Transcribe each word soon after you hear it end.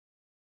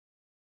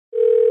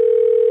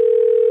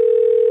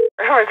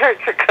return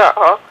your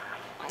call.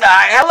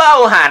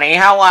 Hello, honey.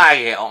 How are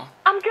you?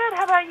 I'm good.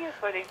 How about you,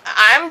 sweetie?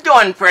 I'm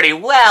doing pretty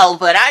well,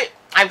 but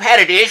I've had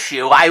an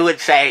issue, I would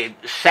say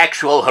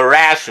sexual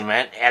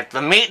harassment, at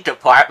the meat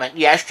department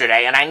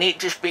yesterday, and I need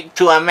to speak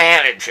to a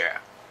manager.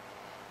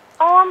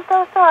 Oh, I'm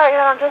so sorry.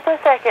 Hold on just a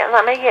second.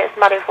 Let me get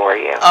somebody for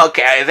you.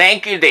 Okay,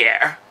 thank you,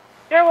 dear.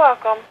 You're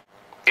welcome.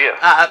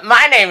 Yes.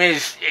 My name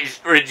is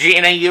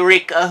Regina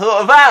Eureka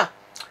Hoover,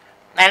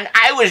 and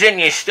I was in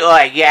your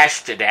store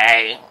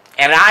yesterday,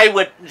 and I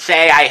would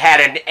say I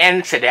had an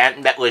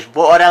incident that was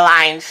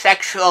borderline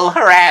sexual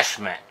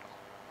harassment.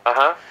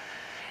 Uh-huh.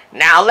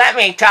 Now, let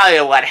me tell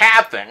you what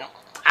happened.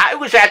 I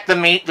was at the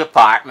meat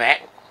department,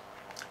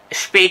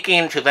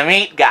 speaking to the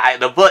meat guy,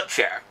 the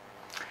butcher,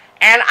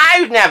 and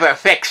I've never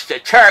fixed a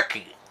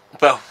turkey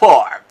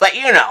before, but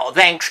you know,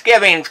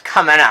 Thanksgiving's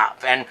coming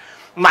up, and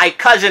my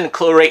cousin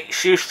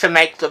Clarice used to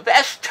make the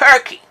best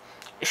turkey.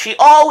 She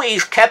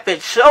always kept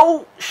it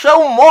so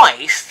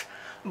moist,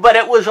 but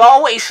it was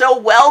always so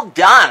well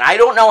done. I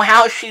don't know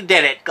how she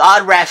did it,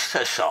 God rest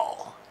her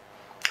soul.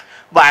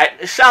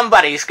 But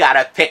somebody's got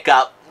to pick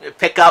up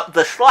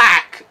the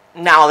slack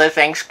now that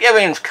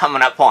Thanksgiving's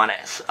coming up on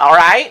us, all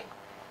right?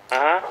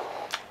 Uh-huh.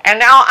 And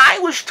now I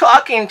was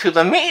talking to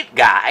the meat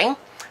guy,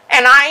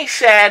 and I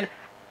said,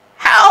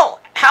 how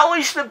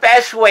is the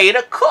best way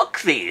to cook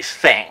these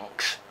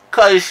things?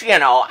 Because, you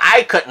know,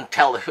 I couldn't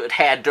tell if it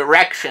had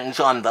directions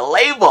on the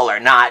label or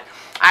not.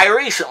 I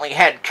recently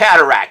had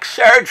cataract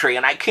surgery,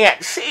 and I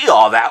can't see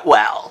all that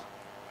well.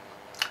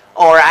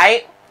 All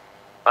right?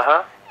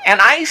 Uh-huh. And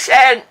I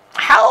said,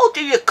 how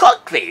do you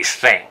cook these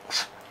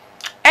things?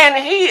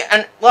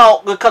 And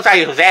well, because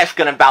I was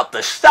asking about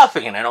the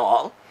stuffing and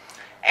all,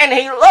 and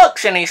he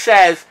looks and he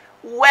says,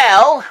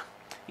 well,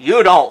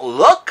 you don't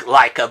look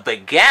like a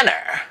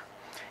beginner.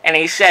 And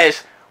he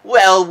says,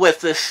 well,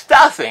 with the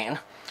stuffing,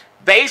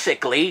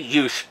 basically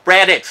you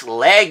spread its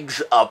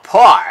legs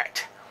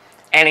apart.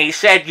 And he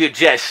said you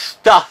just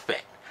stuff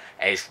it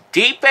as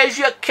deep as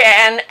you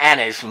can and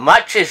as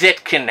much as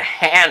it can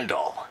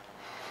handle.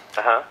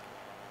 Uh-huh.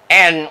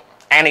 And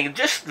he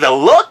just, the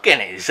look in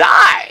his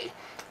eye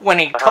when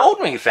he told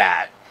me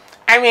that,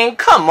 I mean,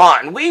 come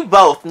on, we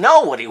both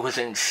know what he was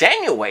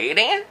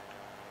insinuating.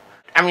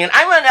 I mean,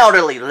 I'm an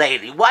elderly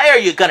lady. Why are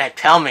you going to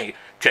tell me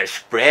to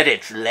spread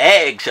its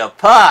legs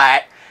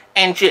apart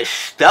and just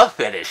stuff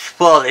it as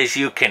full as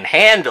you can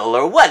handle,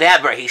 or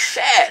whatever he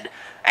said?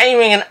 I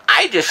mean,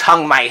 I just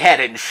hung my head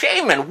in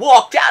shame and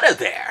walked out of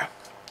there.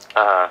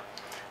 Uh-huh.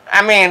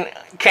 I mean,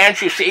 can't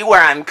you see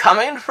where I'm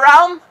coming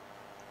from?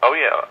 Oh,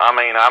 yeah. I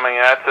mean,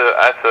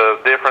 that's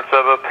a difference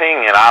of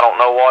opinion. I don't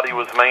know what he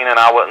was meaning.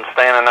 I wasn't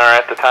standing there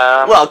at the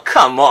time. Well,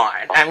 come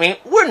on. I mean,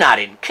 we're not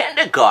in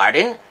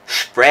kindergarten.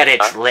 Spread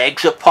its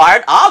legs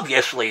apart.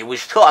 Obviously, he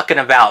was talking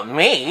about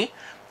me.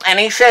 And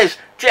he says,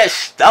 just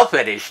stuff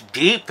it as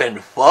deep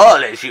and full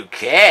as you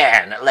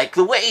can. Like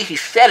the way he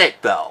said it,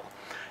 though.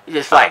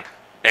 Just like,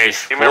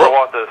 there's... You remember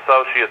what the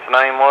associate's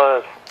name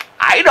was?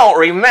 I don't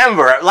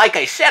remember. Like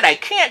I said, I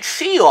can't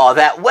see all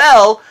that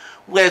well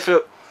with...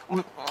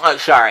 oh,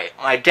 sorry,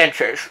 my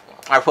dentures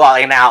are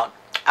falling out.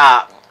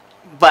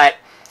 But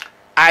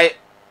I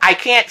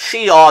can't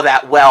see all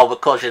that well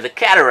because of the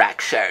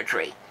cataract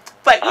surgery.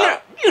 But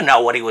you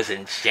know what he was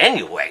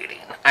insinuating.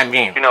 I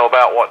mean... You know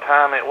about what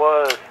time it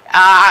was?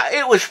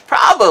 It was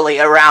probably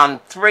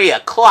around 3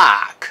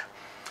 o'clock.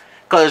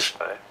 Because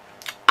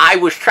I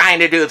was trying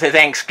to do the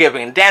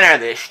Thanksgiving dinner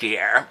this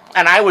year,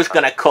 and I was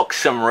going to cook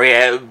some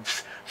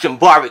ribs, some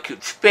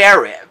barbecued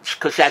spare ribs,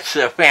 because that's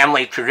the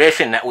family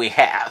tradition that we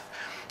have.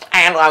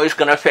 And I was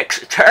going to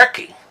fix a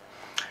turkey.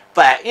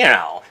 But, you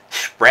know,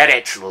 spread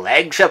its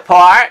legs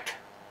apart?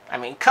 I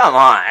mean, come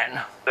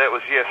on. That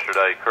was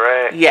yesterday,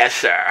 correct? Yes,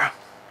 sir.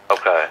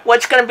 Okay.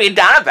 What's going to be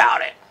done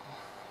about it?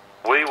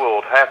 We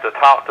will have to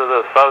talk to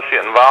the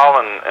associate involved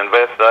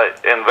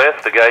and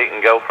investigate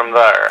and go from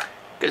there.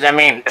 Because, I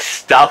mean,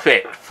 stuff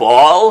it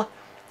full?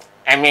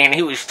 I mean,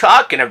 he was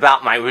talking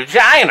about my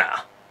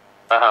vagina.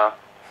 Uh-huh.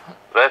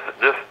 That's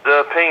just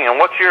the opinion.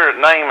 What's your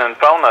name and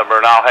phone number,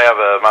 and I'll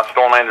have my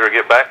store manager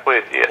get back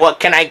with you. Well,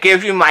 can I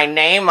give you my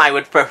name? I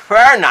would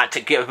prefer not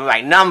to give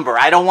my number.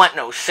 I don't want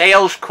no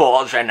sales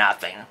calls or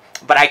nothing.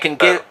 But I can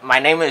give... My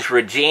name is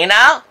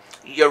Regina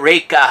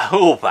Eureka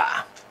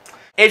Hoover.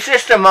 It's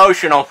just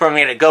emotional for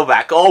me to go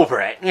back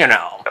over it, you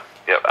know.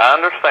 Yep, I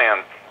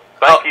understand.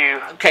 Thank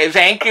you. Okay,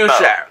 thank you,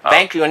 sir.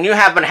 Thank you, and you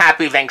have a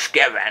happy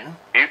Thanksgiving.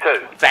 You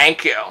too.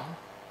 Thank you.